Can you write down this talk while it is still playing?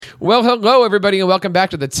Well, hello, everybody, and welcome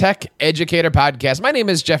back to the Tech Educator Podcast. My name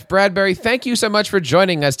is Jeff Bradbury. Thank you so much for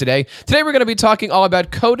joining us today. Today, we're going to be talking all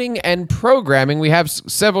about coding and programming. We have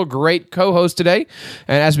several great co-hosts today,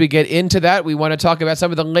 and as we get into that, we want to talk about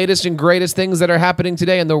some of the latest and greatest things that are happening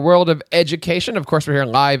today in the world of education. Of course, we're here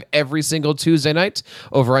live every single Tuesday night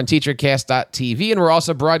over on TeacherCast.tv, and we're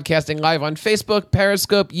also broadcasting live on Facebook,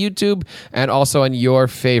 Periscope, YouTube, and also on your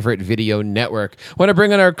favorite video network. I want to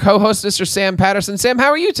bring in our co-host, Mr. Sam Patterson. Sam,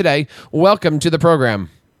 how are you today? Welcome to the program.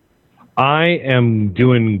 I am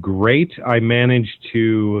doing great. I managed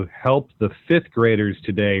to help the fifth graders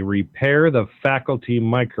today repair the faculty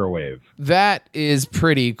microwave. That is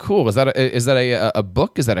pretty cool. Is that a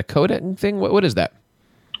book? Is that a coding thing? What is that?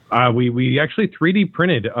 We actually 3D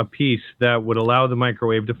printed a piece that would allow the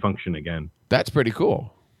microwave to function again. That's pretty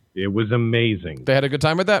cool. It was amazing. They had a good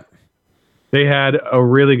time with that? They had a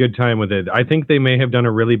really good time with it. I think they may have done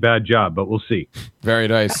a really bad job, but we'll see. Very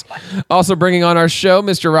nice. Also bringing on our show,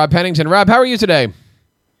 Mr. Rob Pennington. Rob, how are you today?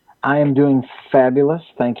 I am doing fabulous.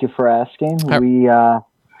 Thank you for asking.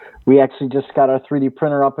 We actually just got our 3D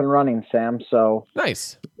printer up and running, Sam. So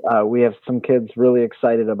nice. We have some kids really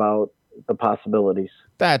excited about the possibilities.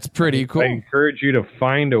 That's pretty cool. I encourage you to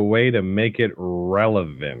find a way to make it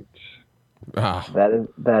relevant.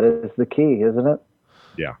 That is the key, isn't it?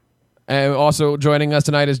 Yeah. And also joining us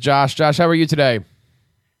tonight is Josh. Josh, how are you today? A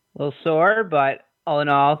little sore, but all in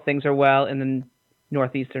all, things are well in the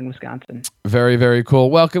northeastern Wisconsin. Very, very cool.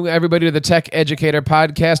 Welcome, everybody, to the Tech Educator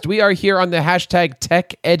Podcast. We are here on the hashtag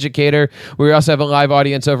Tech Educator. We also have a live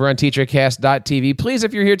audience over on TeacherCast.tv. Please,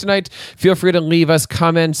 if you're here tonight, feel free to leave us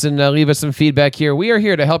comments and leave us some feedback here. We are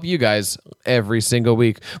here to help you guys every single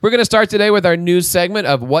week. We're going to start today with our news segment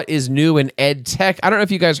of what is new in ed tech. I don't know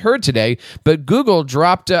if you guys heard today, but Google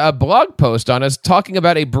dropped a blog post on us talking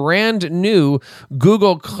about a brand new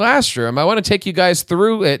Google Classroom. I want to take you guys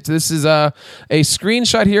through it. This is a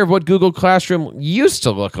screenshot here of what Google Classroom used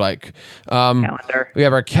to look like. Calendar. We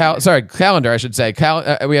have our calendar, I should say.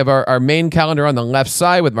 We have our main calendar on the left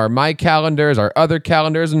side with our My Calendars, our other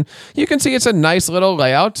calendars, and you can see it's a nice little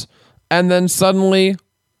layout. And then suddenly,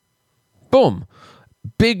 boom,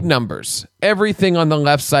 big numbers. Everything on the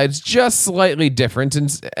left side's just slightly different,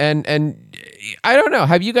 and I don't know.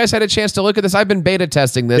 Have you guys had a chance to look at this? I've been beta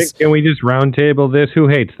testing this. Can we just roundtable this? Who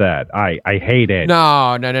hates that? I hate it.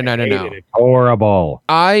 No. It's horrible.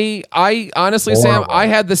 I honestly, horrible. Sam, I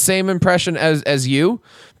had the same impression as you,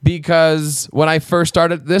 because when I first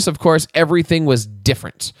started this, of course, everything was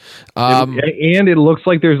different. And it looks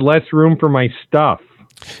like there's less room for my stuff.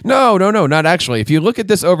 No, not actually. If you look at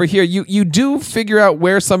this over here, you do figure out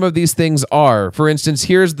where some of these things are. For instance,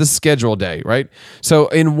 here's the schedule day, right? So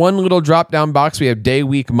in one little drop-down box, we have day,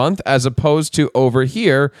 week, month, as opposed to over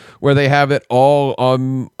here where they have it all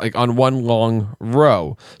on one long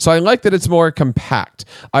row. So I like that it's more compact.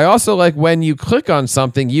 I also like when you click on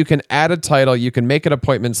something, you can add a title, you can make it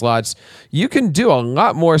appointment slots. You can do a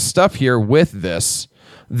lot more stuff here with this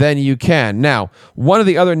than you can. Now, one of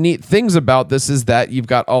the other neat things about this is that you've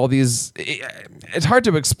got all these... It's hard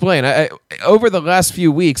to explain. Over the last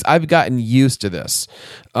few weeks, I've gotten used to this.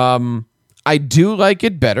 I do like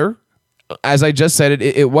it better. As I just said,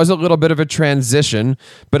 it was a little bit of a transition,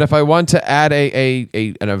 but if I want to add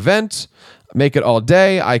an event, make it all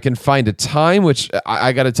day, I can find a time, which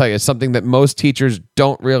I got to tell you, is something that most teachers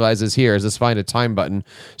don't realize is here, is this find a time button.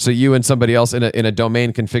 So you and somebody else in a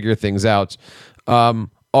domain can figure things out.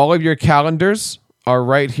 All of your calendars are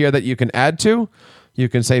right here that you can add to. You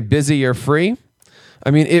can say busy or free.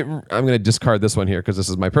 I mean, I'm going to discard this one here because this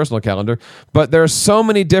is my personal calendar. But there are so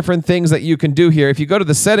many different things that you can do here. If you go to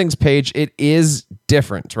the settings page, it is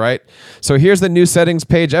different, right? So here's the new settings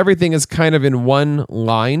page. Everything is kind of in one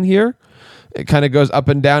line here. It kind of goes up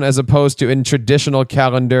and down, as opposed to in traditional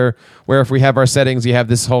calendar, where if we have our settings, you have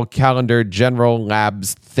this whole calendar general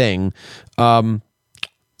labs thing. To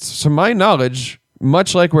my knowledge,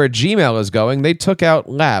 much like where Gmail is going, they took out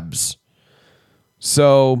labs.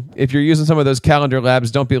 So if you're using some of those calendar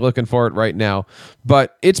labs, don't be looking for it right now.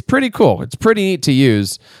 But it's pretty cool. It's pretty neat to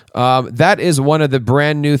use. That is one of the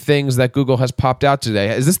brand new things that Google has popped out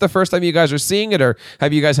today. Is this the first time you guys are seeing it, or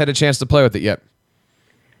have you guys had a chance to play with it yet?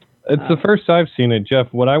 It's the first I've seen it, Jeff.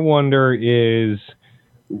 What I wonder is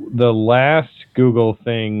the last Google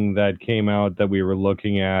thing that came out that we were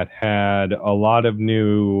looking at had a lot of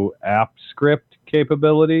new app script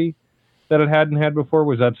capability that it hadn't had before.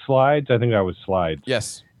 Was that Slides? I think that was Slides.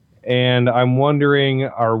 Yes. And I'm wondering,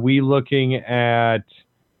 are we looking at,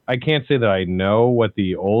 I can't say that I know what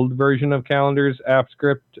the old version of Calendar's app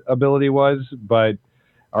script ability was, but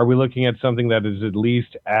are we looking at something that is at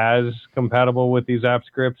least as compatible with these app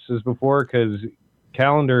scripts as before? Because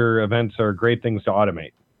calendar events are great things to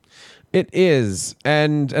automate. It is,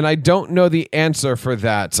 and I don't know the answer for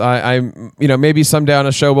that. I'm maybe someday on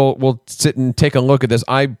a show we'll sit and take a look at this.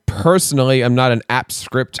 I personally am not an app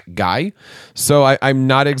script guy, so I'm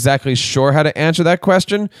not exactly sure how to answer that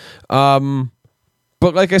question.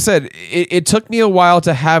 But like I said, it took me a while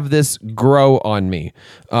to have this grow on me.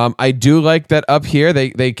 I do like that up here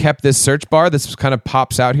they kept this search bar. This kind of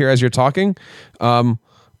pops out here as you're talking.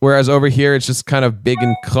 Whereas over here, it's just kind of big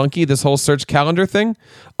and clunky, this whole search calendar thing.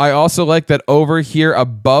 I also like that over here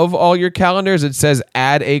above all your calendars, it says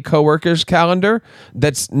add a coworker's calendar.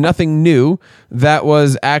 That's nothing new. That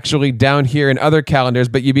was actually down here in other calendars,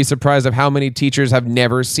 but you'd be surprised of how many teachers have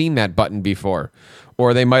never seen that button before.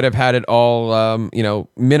 Or they might have had it all,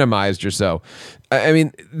 minimized or so. I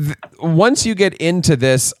mean, once you get into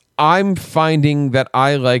this, I'm finding that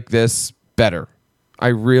I like this better. I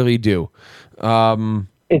really do.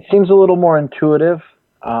 It seems a little more intuitive.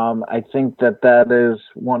 I think that is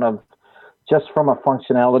one of, just from a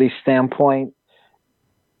functionality standpoint,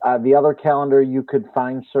 the other calendar, you could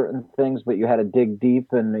find certain things, but you had to dig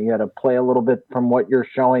deep and you had to play a little bit from what you're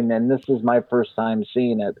showing. And this is my first time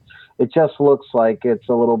seeing it. It just looks like it's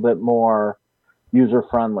a little bit more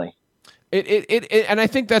user-friendly. And I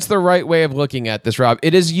think that's the right way of looking at this, Rob.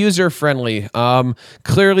 It is user-friendly.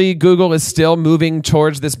 Clearly, Google is still moving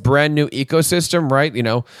towards this brand new ecosystem, right?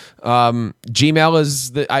 Gmail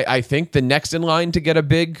is, I think, the next in line to get a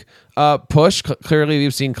big push. Clearly,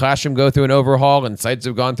 we've seen Classroom go through an overhaul, and sites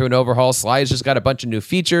have gone through an overhaul. Slides just got a bunch of new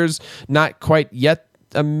features. Not quite yet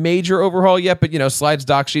a major overhaul yet, but, Slides,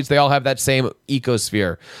 doc sheets, they all have that same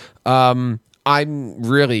ecosphere. I'm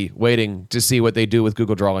really waiting to see what they do with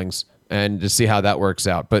Google Drawings and to see how that works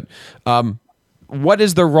out. But what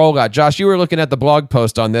is the rollout? Josh, you were looking at the blog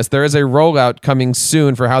post on this. There is a rollout coming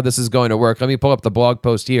soon for how this is going to work. Let me pull up the blog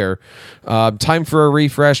post here. Time for a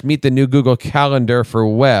refresh. Meet the new Google Calendar for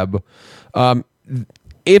web.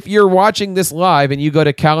 If you're watching this live and you go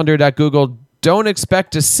to calendar.google, don't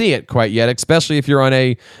expect to see it quite yet, especially if you're on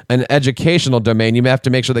an educational domain. You may have to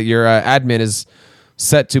make sure that your admin is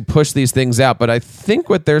set to push these things out. But I think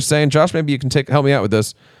what they're saying, Josh, maybe you can help me out with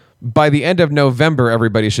this. By the end of November,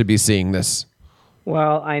 everybody should be seeing this.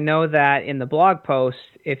 Well, I know that in the blog post,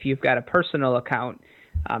 if you've got a personal account,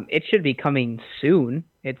 it should be coming soon.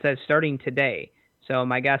 It says starting today. So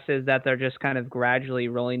my guess is that they're just kind of gradually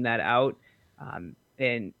rolling that out.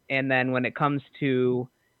 And then when it comes to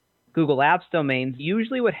Google Apps domains,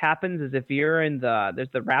 usually what happens is if you're in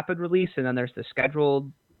there's the rapid release and then there's the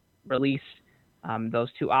scheduled release, those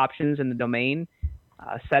two options in the domain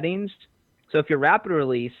settings. So if you're rapid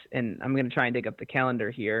release, and I'm going to try and dig up the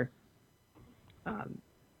calendar here,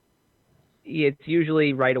 it's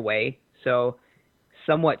usually right away. So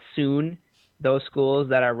somewhat soon, those schools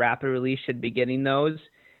that are rapid release should be getting those.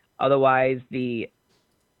 Otherwise, the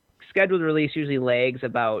scheduled release usually lags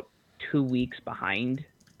about 2 weeks behind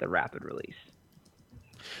the rapid release.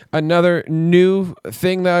 Another new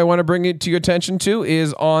thing that I want to bring it to your attention to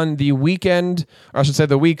is on the weekend, or I should say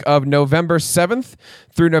the week of November 7th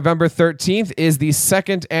through November 13th is the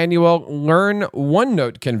second annual Learn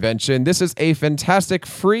OneNote convention. This is a fantastic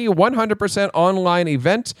free 100% online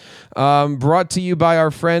event brought to you by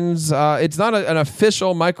our friends. It's not an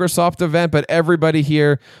official Microsoft event, but everybody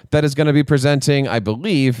here that is going to be presenting, I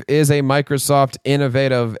believe, is a Microsoft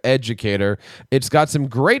Innovative Educator. It's got some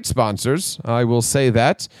great sponsors, I will say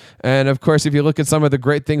that. And of course, if you look at some of the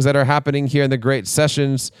great things that are happening here in the great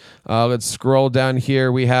sessions, let's scroll down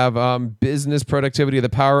here. We have business productivity, the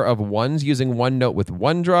power of ones, using OneNote with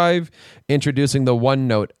OneDrive, introducing the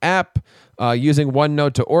OneNote app, using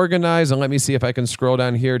OneNote to organize. And let me see if I can scroll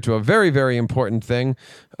down here to a very, very important thing.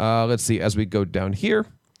 Let's see as we go down here.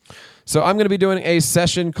 So I'm going to be doing a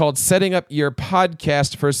session called Setting Up Your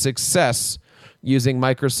Podcast for Success using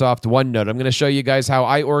Microsoft OneNote. I'm going to show you guys how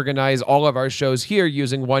I organize all of our shows here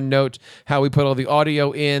using OneNote, how we put all the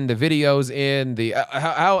audio in, the videos in,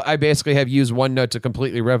 how I basically have used OneNote to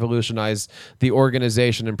completely revolutionize the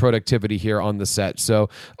organization and productivity here on the set. So,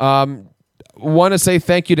 want to say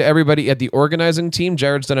thank you to everybody at the organizing team.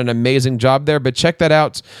 Jared's done an amazing job there, but check that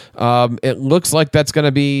out. It looks like that's going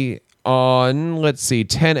to be on,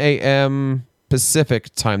 10 a.m.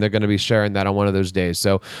 Pacific time. They're going to be sharing that on one of those days.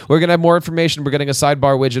 So we're going to have more information. We're getting a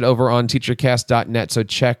sidebar widget over on teachercast.net. So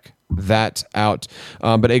check that out.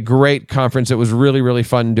 But a great conference. It was really, really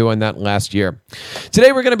fun doing that last year.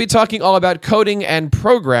 Today, we're going to be talking all about coding and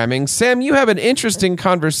programming. Sam, you have an interesting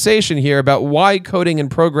conversation here about why coding and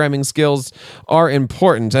programming skills are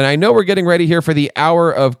important. And I know we're getting ready here for the Hour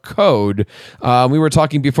of Code. We were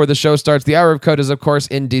talking before the show starts. The Hour of Code is, of course,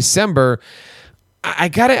 in December. I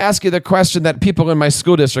got to ask you the question that people in my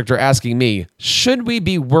school district are asking me. Should we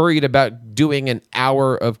be worried about doing an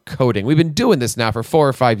hour of coding? We've been doing this now for 4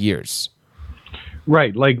 or 5 years.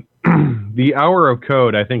 Right. Like the hour of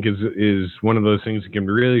code, I think, is one of those things that can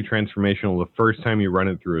be really transformational the first time you run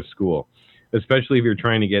it through a school, especially if you're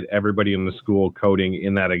trying to get everybody in the school coding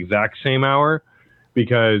in that exact same hour.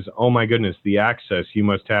 Because, oh my goodness, the access you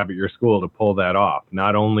must have at your school to pull that off.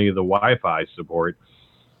 Not only the Wi-Fi support,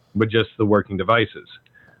 but just the working devices.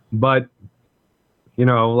 But, you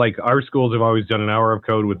know, like our schools have always done an hour of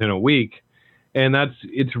code within a week, and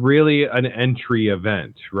it's really an entry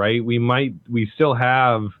event, right? We still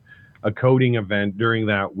have a coding event during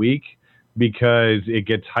that week because it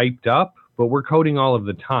gets hyped up, but we're coding all of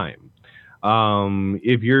the time.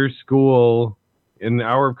 If your school, and the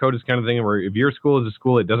hour of code is kind of thing where if your school is a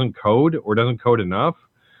school that doesn't code or doesn't code enough,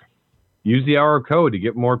 use the hour of code to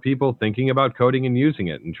get more people thinking about coding and using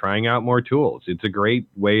it and trying out more tools. It's a great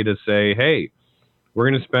way to say, hey, we're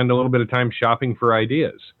going to spend a little bit of time shopping for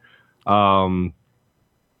ideas. But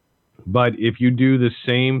if you do the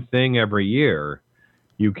same thing every year,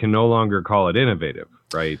 you can no longer call it innovative,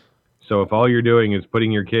 right? So if all you're doing is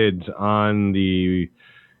putting your kids on the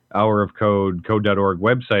Hour of Code, code.org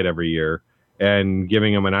website every year and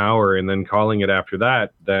giving them an hour and then calling it after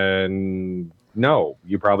that, then no,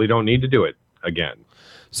 you probably don't need to do it again.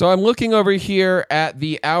 So I'm looking over here at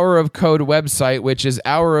the Hour of Code website, which is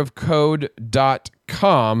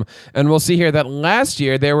hourofcode.com, and we'll see here that last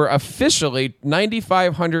year there were officially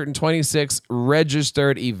 9,526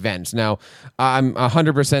 registered events. Now, I'm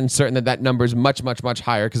 100% certain that number is much, much, much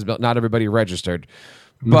higher because not everybody registered.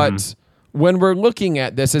 But when we're looking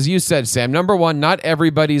at this, as you said, Sam, number one, not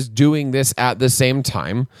everybody's doing this at the same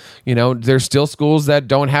time. You know, there's still schools that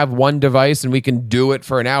don't have one device and we can do it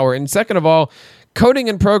for an hour. And second of all, coding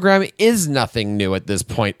and programming is nothing new at this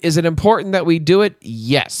point. Is it important that we do it?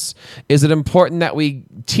 Yes. Is it important that we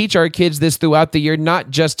teach our kids this throughout the year,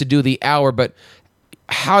 not just to do the hour, but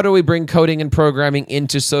how do we bring coding and programming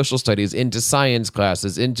into social studies, into science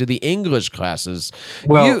classes, into the English classes?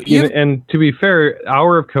 Well, and to be fair,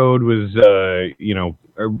 Hour of Code was,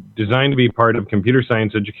 designed to be part of Computer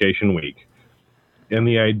Science Education Week. And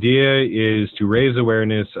the idea is to raise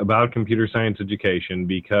awareness about computer science education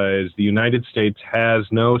because the United States has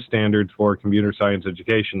no standards for computer science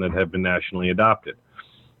education that have been nationally adopted.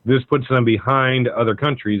 This puts them behind other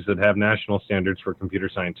countries that have national standards for computer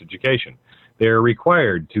science education. They are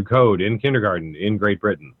required to code in kindergarten in Great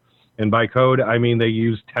Britain. And by code, I mean they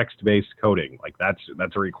use text-based coding. Like that's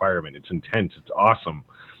a requirement. It's intense. It's awesome.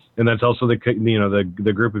 And that's also the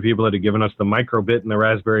group of people that have given us the microbit and the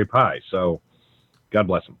Raspberry Pi. So God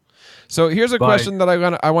bless them. So here's a question that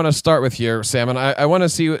I want to start with here, Sam, and I want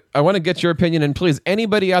to get your opinion. And please,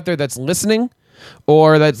 anybody out there that's listening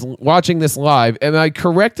or that's watching this live, am I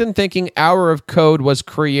correct in thinking Hour of Code was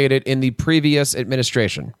created in the previous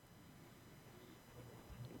administration?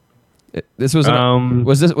 This was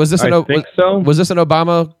was this an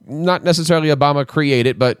Obama? Not necessarily Obama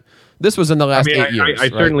created, but this was in the last 8 years. I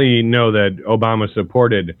certainly know that Obama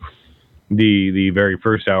supported the very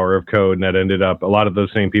first Hour of Code, and that ended up, a lot of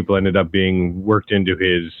those same people ended up being worked into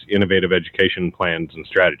his innovative education plans and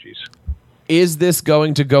strategies. Is this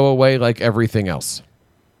going to go away like everything else?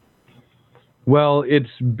 Well,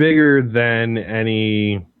 it's bigger than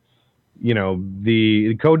any,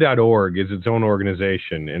 the code.org is its own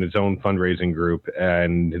organization and its own fundraising group,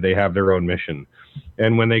 and they have their own mission.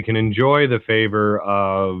 And when they can enjoy the favor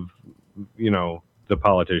of, the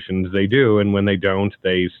politicians, they do, and when they don't,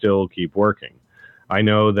 they still keep working. I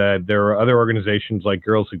know that there are other organizations like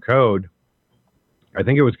Girls Who Code. I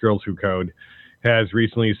think it was Girls Who Code has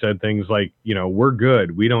recently said things like, we're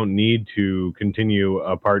good. We don't need to continue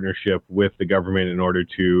a partnership with the government in order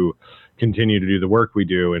to continue to do the work we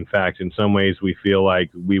do. In fact, in some ways, we feel like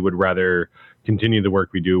we would rather continue the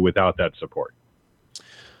work we do without that support.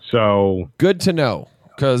 So good to know.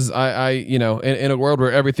 Because in a world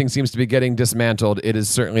where everything seems to be getting dismantled, it is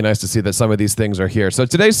certainly nice to see that some of these things are here. So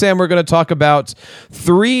today, Sam, we're going to talk about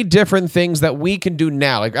 3 different things that we can do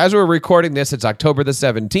now. Like as we're recording this, it's October the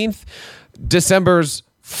 17th. December's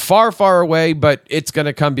far, far away, but it's going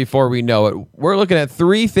to come before we know it. We're looking at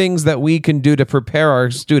 3 things that we can do to prepare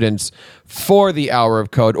our students for the Hour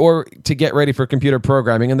of Code or to get ready for computer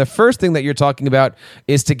programming. And the first thing that you're talking about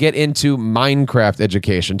is to get into Minecraft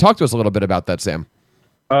education. Talk to us a little bit about that, Sam.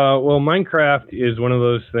 Well, Minecraft is one of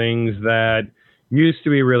those things that used to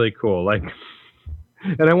be really cool. And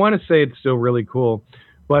I want to say it's still really cool,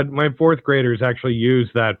 but my 4th graders actually use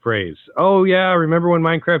that phrase. Oh yeah, remember when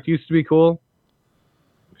Minecraft used to be cool?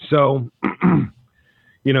 So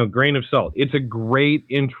grain of salt. It's a great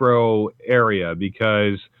intro area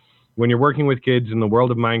because when you're working with kids in the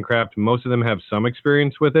world of Minecraft, most of them have some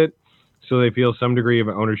experience with it, so they feel some degree of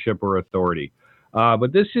ownership or authority.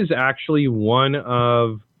 But this is actually one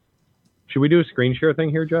of... Should we do a screen share thing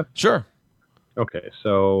here, Jeff? Sure. Okay,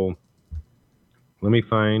 so let me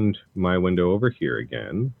find my window over here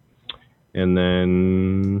again. And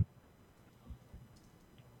then...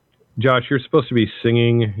 Josh, you're supposed to be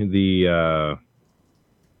singing the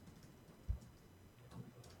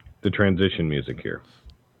transition music here.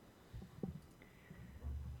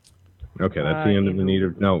 Okay, that's the end of the need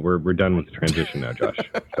of... No, we're done with the transition now, Josh.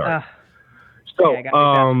 Sorry.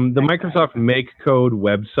 The Microsoft MakeCode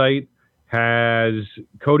website has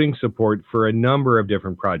coding support for a number of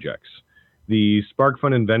different projects. The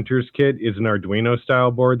SparkFun Inventors Kit is an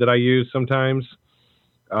Arduino-style board that I use sometimes.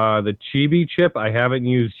 The Chibi chip I haven't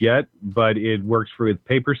used yet, but it works with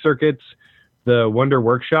paper circuits. The Wonder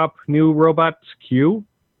Workshop new robots Q.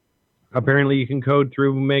 Apparently you can code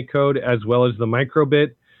through MakeCode, as well as the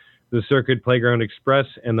Microbit, the Circuit Playground Express,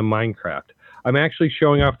 and the Minecraft. I'm actually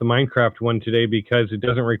showing off the Minecraft one today because it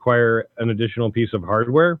doesn't require an additional piece of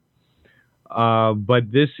hardware.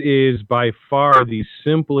 But this is by far the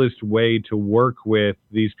simplest way to work with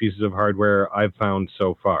these pieces of hardware I've found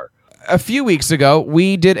so far. A few weeks ago,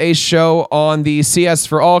 we did a show on the CS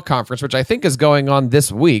for All conference, which I think is going on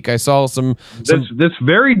this week. I saw some this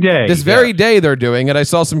very day. This very day they're doing it. I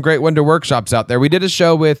saw some great Wonder Workshops out there. We did a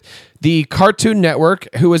show with the Cartoon Network,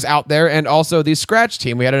 who was out there, and also the Scratch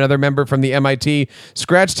team. We had another member from the MIT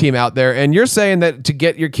Scratch team out there. And you're saying that to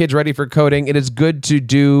get your kids ready for coding, it is good to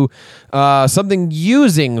do something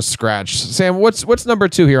using Scratch. Sam, what's number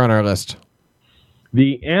 2 here on our list?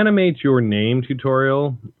 The Animate Your Name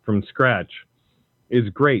tutorial from Scratch is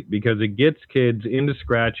great because it gets kids into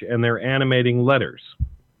Scratch and they're animating letters.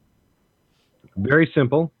 Very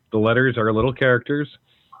simple. The letters are little characters.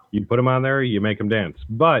 You put them on there, you make them dance.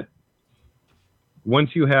 But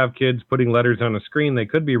once you have kids putting letters on a screen, they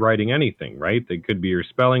could be writing anything, right? They could be your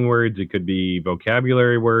spelling words. It could be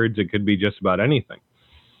vocabulary words. It could be just about anything.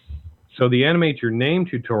 So the Animate Your Name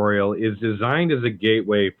tutorial is designed as a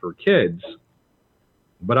gateway for kids.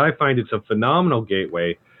 But I find it's a phenomenal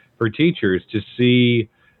gateway for teachers to see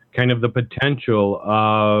kind of the potential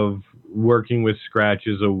of working with Scratch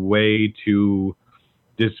as a way to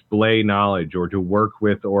display knowledge or to work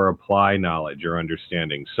with or apply knowledge or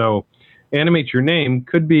understanding. So Animate Your Name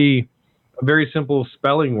could be a very simple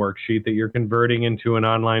spelling worksheet that you're converting into an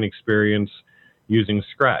online experience using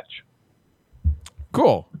Scratch.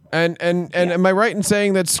 Cool. And am I right in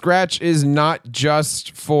saying that Scratch is not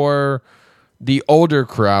just for the older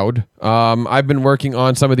crowd? I've been working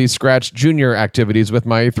on some of these Scratch Junior activities with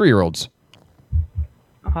my 3-year-olds.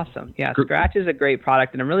 Awesome. Yeah, Scratch is a great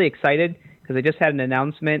product, and I'm really excited because I just had an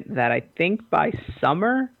announcement that I think by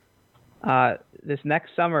summer, this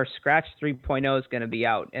next summer, Scratch 3.0 is going to be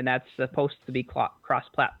out, and that's supposed to be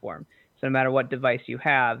cross-platform. So no matter what device you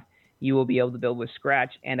have, you will be able to build with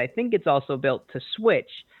Scratch, and I think it's also built to switch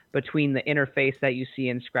between the interface that you see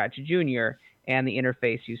in Scratch Junior and the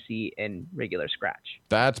interface you see in regular Scratch.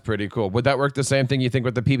 That's pretty cool. Would that work the same thing you think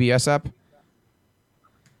with the PBS app?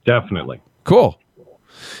 Definitely. Cool.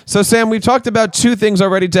 So, Sam, we've talked about 2 things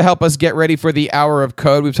already to help us get ready for the hour of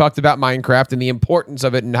code. We've talked about Minecraft and the importance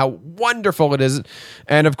of it and how wonderful it is.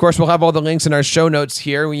 And, of course, we'll have all the links in our show notes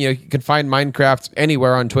here. You can find Minecraft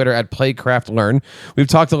anywhere on Twitter at PlayCraftLearn. We've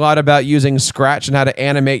talked a lot about using Scratch and how to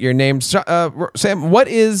animate your name. Sam, what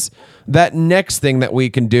is that next thing that we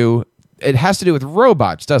can do? It has to do with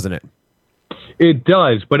robots, doesn't it? It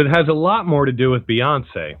does, but it has a lot more to do with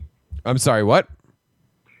Beyonce. I'm sorry, what?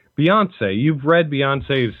 Beyonce. You've read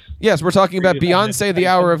Beyonce's... Yes, we're talking about Beyonce, the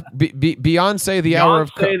hour of... Beyonce, the hour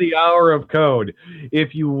of code. Beyonce, the hour of code.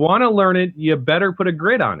 If you want to learn it, you better put a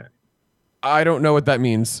grid on it. I don't know what that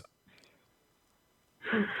means.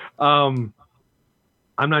 I'm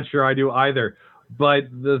not sure I do either.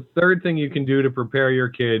 But the third thing you can do to prepare your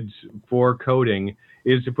kids for coding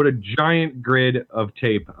is to put a giant grid of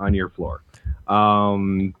tape on your floor.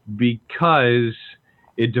 Because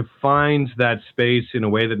it defines that space in a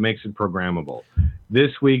way that makes it programmable.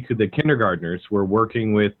 This week, the kindergartners were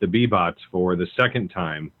working with the Bebots for the second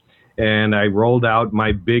time, and I rolled out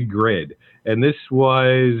my big grid. And this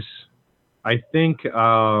was, I think,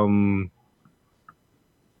 what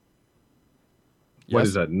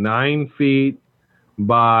is that, 9 feet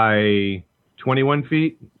by 21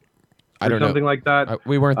 feet? I don't know. Something like that.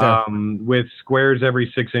 We weren't there. With squares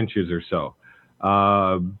every 6 inches or so.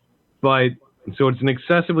 But so it's an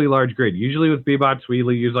excessively large grid. Usually with Bebots, we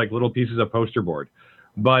use like little pieces of poster board.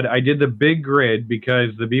 But I did the big grid because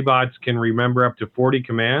the B-Bots can remember up to 40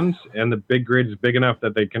 commands, and the big grid is big enough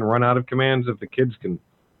that they can run out of commands if the kids can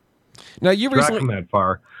track them that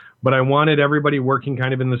far. But I wanted everybody working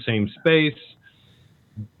kind of in the same space,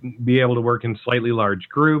 be able to work in slightly large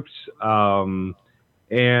groups, and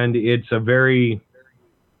it's a very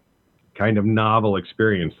kind of novel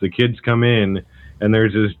experience. The kids come in, and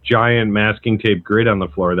there's this giant masking tape grid on the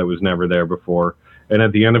floor that was never there before. And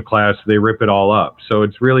at the end of class, they rip it all up. So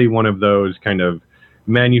it's really one of those kind of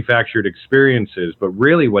manufactured experiences. But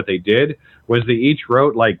really what they did was they each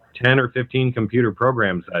wrote like 10 or 15 computer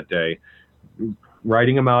programs that day,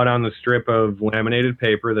 writing them out on the strip of laminated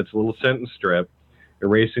paper that's a little sentence strip,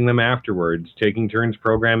 erasing them afterwards, taking turns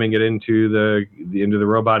programming it into the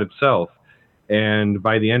robot itself. And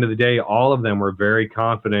by the end of the day, all of them were very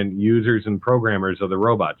confident users and programmers of the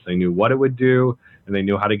robots. They knew what it would do, and they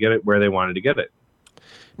knew how to get it where they wanted to get it.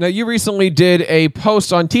 Now, you recently did a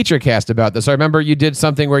post on TeacherCast about this. I remember you did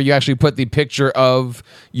something where you actually put the picture of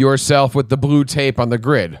yourself with the blue tape on the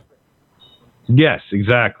grid. Yes,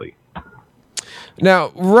 exactly.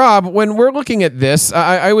 Now, Rob, when we're looking at this,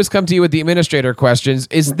 I always come to you with the administrator questions.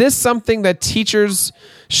 Is this something that teachers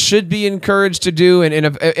should be encouraged to do? And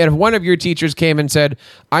if one of your teachers came and said,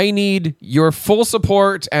 I need your full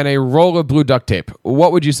support and a roll of blue duct tape,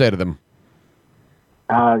 what would you say to them?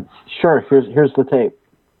 Sure. Here's the tape.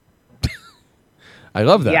 I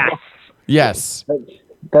love that. Yes.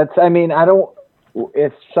 That's, I mean,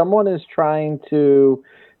 if someone is trying to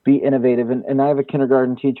be innovative, and I have a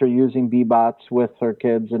kindergarten teacher using B-Bots with her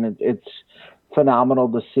kids, and it's phenomenal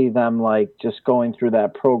to see them like just going through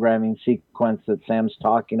that programming sequence that Sam's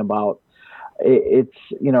talking about. It's,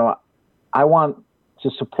 you know, I want to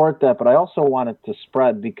support that, but I also want it to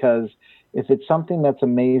spread, because if it's something that's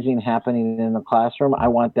amazing happening in the classroom, I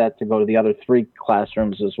want that to go to the other 3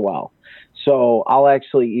 classrooms as well. So I'll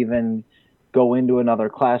actually even go into another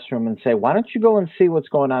classroom and say, why don't you go and see what's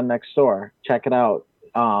going on next door? Check it out.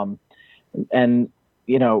 And,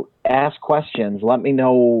 you know, ask questions. Let me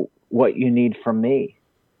know what you need from me.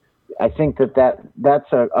 I think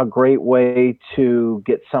that's a great way to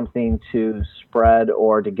get something to spread,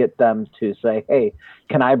 or to get them to say, hey,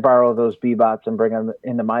 can I borrow those B-Bots and bring them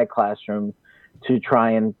into my classroom to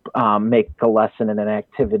try and make a lesson and an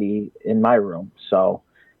activity in my room? So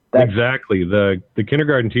exactly. The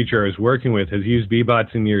kindergarten teacher I was working with has used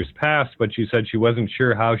B-Bots in years past, but she said she wasn't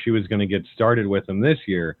sure how she was going to get started with them this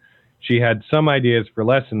year. She had some ideas for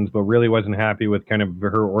lessons, but really wasn't happy with kind of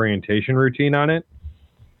her orientation routine on it.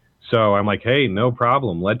 So I'm like, hey, no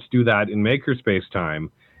problem. Let's do that in Makerspace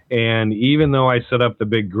time. And even though I set up the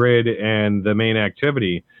big grid and the main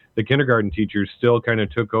activity, the kindergarten teachers still kind of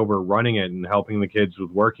took over running it and helping the kids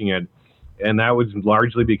with working it. And that was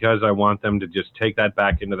largely because I want them to just take that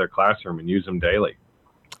back into their classroom and use them daily.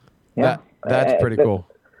 Yeah, that's pretty cool.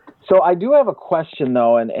 So I do have a question,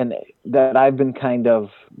 though, and that I've been kind of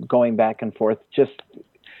going back and forth, just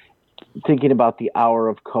thinking about the hour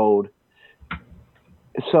of code.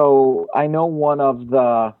 So I know one of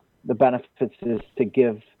the benefits is to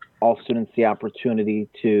give all students the opportunity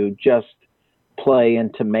to just play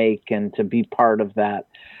and to make and to be part of that.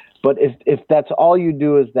 But if that's all you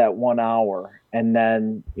do is that 1 hour and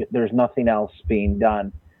then there's nothing else being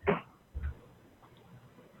done,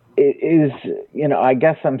 it is, you know, I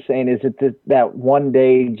guess I'm saying, is it that one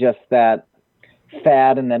day just that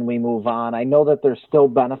fad and then we move on? I know that there's still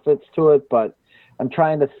benefits to it, but I'm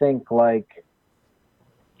trying to think like,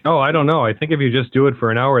 oh, I don't know. I think if you just do it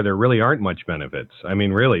for an hour, there really aren't much benefits. I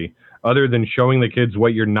mean, really, other than showing the kids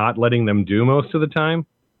what you're not letting them do most of the time.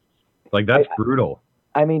 Like, that's brutal.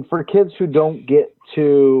 I mean, for kids who don't get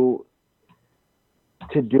to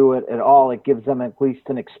do it at all, it gives them at least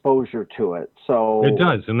an exposure to it. So it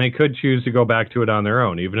does, and they could choose to go back to it on their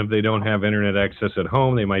own. Even if they don't have internet access at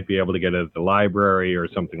home, they might be able to get it at the library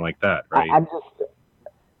or something like that, right?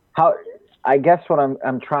 I guess what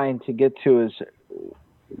I'm trying to get to is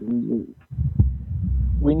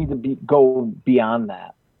we need to go beyond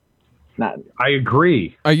that. I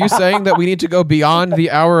agree. Are you saying that we need to go beyond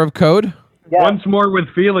the hour of code? Yes. Once more with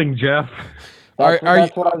feeling, Jeff.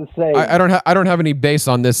 That's what I'm saying. I don't have any bass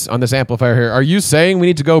on this amplifier here. Are you saying we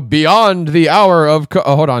need to go beyond the hour of code?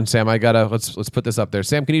 Oh, hold on, Sam. Let's put this up there.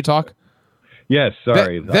 Sam, can you talk? Yes,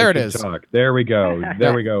 sorry. There it is. Talk. There we go.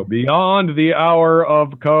 There we go. Beyond the hour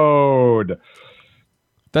of code.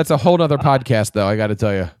 That's a whole other podcast, though, I got to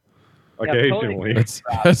tell you. Occasionally.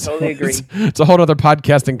 Totally agree. It's a whole other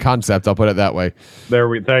podcasting concept, I'll put it that way.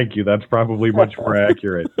 Thank you. That's probably much more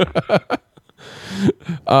accurate.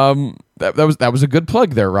 That was a good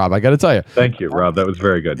plug there, Rob. I got to tell you. Thank you, Rob. That was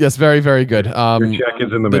very good. Yes, very, very good. Your check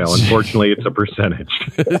is in the mail. Unfortunately, it's a percentage.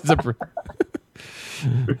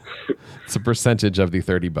 It's a percentage of the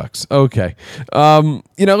 $30. Okay.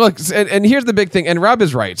 Look, and here's the big thing. And Rob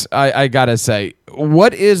is right. I gotta say,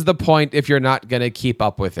 what is the point if you're not going to keep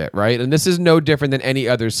up with it, right? And this is no different than any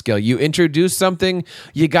other skill. You introduce something,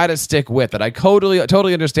 you got to stick with it. I totally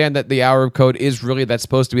understand that the Hour of Code is really that's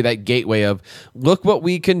supposed to be that gateway of, look what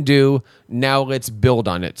we can do, now let's build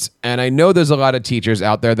on it. And I know there's a lot of teachers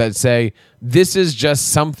out there that say, this is just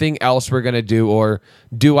something else we're going to do, or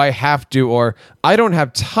do I have to, or I don't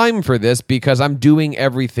have time for this because I'm doing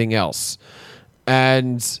everything else.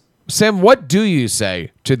 And Sam, what do you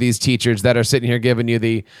say to these teachers that are sitting here giving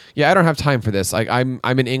you I don't have time for this. Like I'm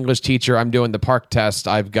an English teacher. I'm doing the PARCC test.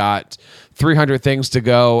 I've got 300 things to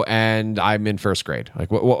go and I'm in first grade. Like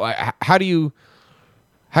how do you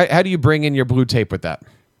bring in your blue tape with that?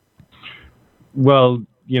 Well,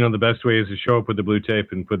 the best way is to show up with the blue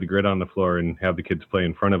tape and put the grid on the floor and have the kids play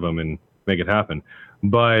in front of them and make it happen.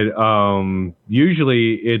 But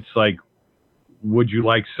usually it's like, would you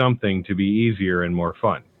like something to be easier and more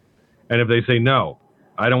fun? And if they say, no,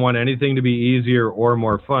 I don't want anything to be easier or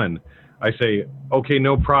more fun, I say, okay,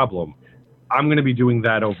 no problem. I'm going to be doing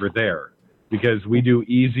that over there because we do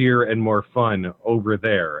easier and more fun over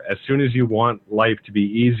there. As soon as you want life to be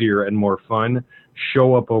easier and more fun,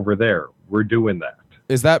 show up over there. We're doing that.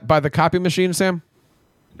 Is that by the copy machine, Sam?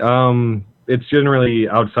 It's generally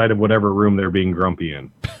outside of whatever room they're being grumpy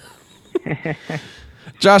in.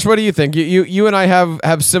 Josh, what do you think? You and I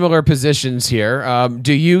have similar positions here.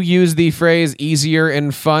 Do you use the phrase easier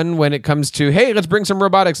and fun when it comes to, hey, let's bring some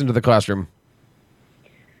robotics into the classroom?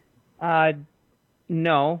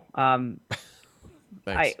 No.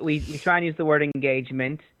 We try and use the word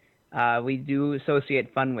engagement. We do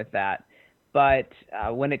associate fun with that. But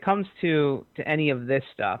when it comes to any of this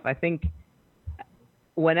stuff, I think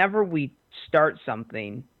whenever we start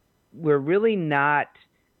something, we're really not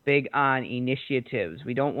big on initiatives.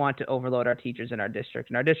 We don't want to overload our teachers in our district,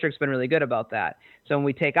 and our district's been really good about that. So when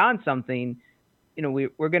we take on something, we're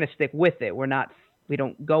going to stick with it. We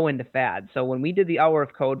don't go into fads. So when we did the Hour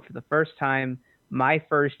of Code for the first time, my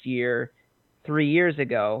first year, 3 years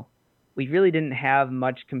ago, we really didn't have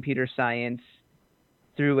much computer science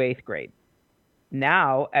through 8th grade.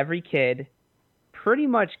 Now every kid, pretty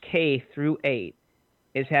much K through 8,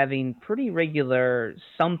 is having pretty regular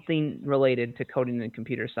something related to coding and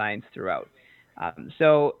computer science throughout.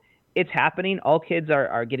 So it's happening. All kids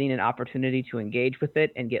are getting an opportunity to engage with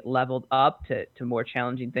it and get leveled up to more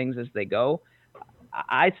challenging things as they go.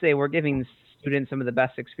 I'd say we're giving students some of the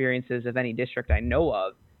best experiences of any district I know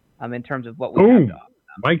of in terms of what we have to offer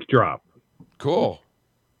them. Mic drop. Cool.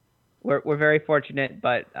 We're very fortunate,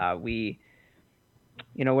 but we're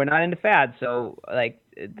not into fads. So like,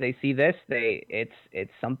 they see this,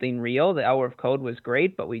 it's something real. The Hour of Code was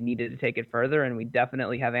great, but we needed to take it further, and we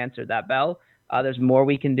definitely have answered that bell. There's more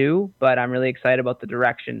we can do, but I'm really excited about the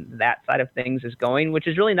direction that side of things is going, which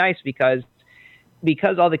is really nice because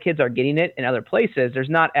all the kids are getting it in other places. There's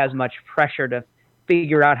not as much pressure to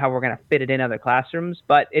figure out how we're going to fit it in other classrooms,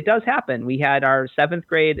 but it does happen. We had our 7th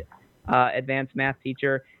grade advanced math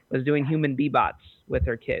teacher was doing human bee bots with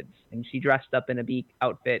her kids, and she dressed up in a bee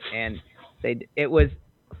outfit, and it was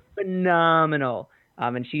phenomenal.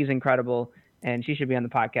 And she's incredible, and she should be on the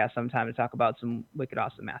podcast sometime to talk about some wicked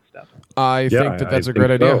awesome math stuff. I think that's a great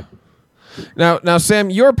idea. Now, Sam,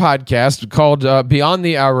 your podcast called Beyond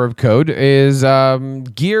the Hour of Code is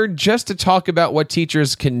geared just to talk about what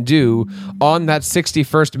teachers can do on that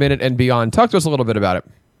 61st minute and beyond. Talk to us a little bit about it.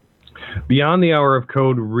 Beyond the Hour of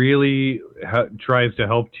Code really tries to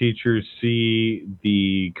help teachers see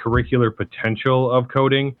the curricular potential of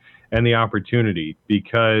coding and the opportunity,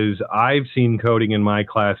 because I've seen coding in my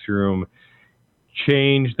classroom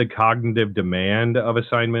change the cognitive demand of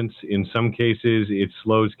assignments. In some cases, it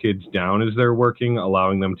slows kids down as they're working,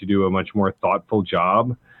 allowing them to do a much more thoughtful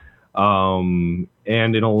job. And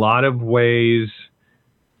in a lot of ways,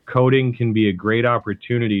 coding can be a great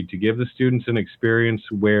opportunity to give the students an experience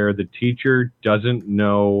where the teacher doesn't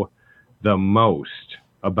know the most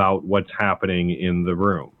about what's happening in the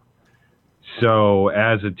room. So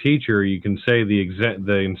as a teacher, you can say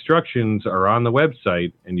the instructions are on the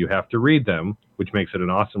website and you have to read them, which makes it an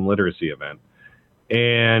awesome literacy event.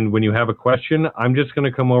 And when you have a question, I'm just going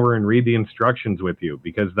to come over and read the instructions with you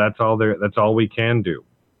because that's all we can do.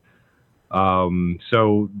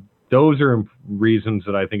 So those are reasons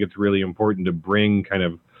that I think it's really important to bring kind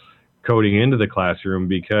of coding into the classroom,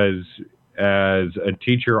 because as a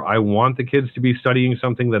teacher, I want the kids to be studying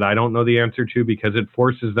something that I don't know the answer to, because it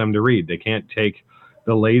forces them to read. They can't take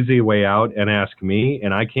the lazy way out and ask me,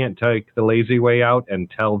 and I can't take the lazy way out and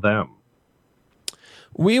tell them.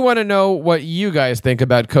 We want to know what you guys think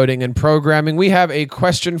about coding and programming. We have a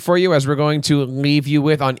question for you as we're going to leave you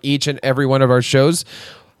with on each and every one of our shows.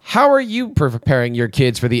 How are you preparing your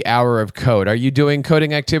kids for the hour of code? Are you doing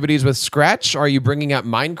coding activities with Scratch? Are you bringing out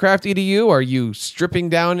Minecraft EDU? Are you stripping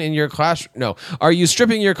down in your class? No. Are you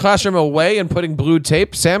stripping your classroom away and putting blue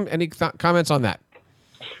tape? Sam, any comments on that?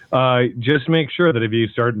 Just make sure that if you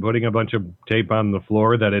start putting a bunch of tape on the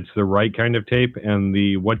floor, that it's the right kind of tape, and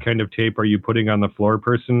the what kind of tape are you putting on the floor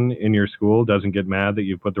person in your school doesn't get mad that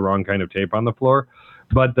you put the wrong kind of tape on the floor.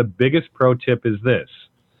 But the biggest pro tip is this.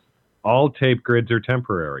 All tape grids are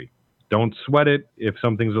temporary. Don't sweat it. If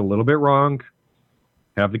something's a little bit wrong,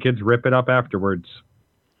 have the kids rip it up afterwards.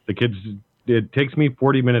 It takes me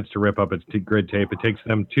 40 minutes to rip up a grid tape. It takes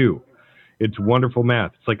them 2. It's wonderful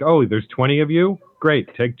math. It's like, oh, there's 20 of you?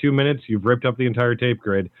 Great. Take 2 minutes. You've ripped up the entire tape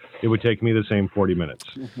grid. It would take me the same 40 minutes.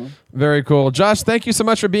 Mm-hmm. Very cool. Josh, thank you so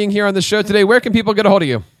much for being here on the show today. Where can people get a hold of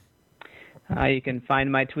you? You can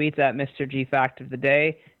find my tweets at Mr. G Fact of the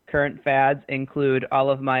Day. Current fads include all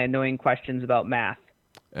of my annoying questions about math.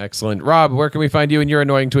 Excellent. Rob, where can we find you and your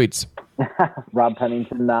annoying tweets? Rob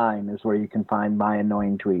Pennington 9 is where you can find my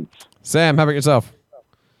annoying tweets. Sam, how about yourself?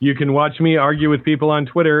 You can watch me argue with people on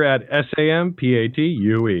Twitter at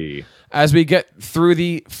SAMPATUE. As we get through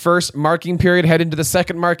the first marking period, head into the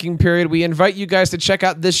second marking period, we invite you guys to check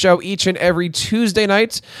out this show each and every Tuesday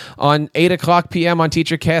night on 8 o'clock p.m. on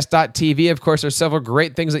teachercast.tv. Of course, there's several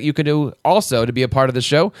great things that you can do also to be a part of the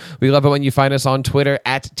show. We love it when you find us on Twitter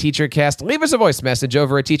at teachercast. Leave us a voice message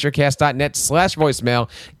over at teachercast.net/voicemail.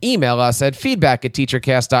 Email us at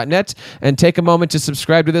feedback@teachercast.net, and take a moment to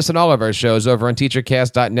subscribe to this and all of our shows over on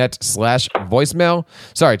teachercast.net/voicemail.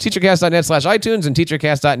 Sorry, teachercast.net/iTunes and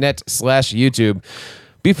teachercast.net/YouTube.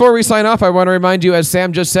 Before we sign off, I want to remind you, as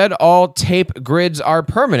Sam just said, all tape grids are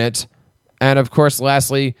permanent. And of course,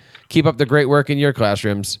 lastly, keep up the great work in your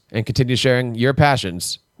classrooms and continue sharing your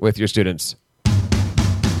passions with your students.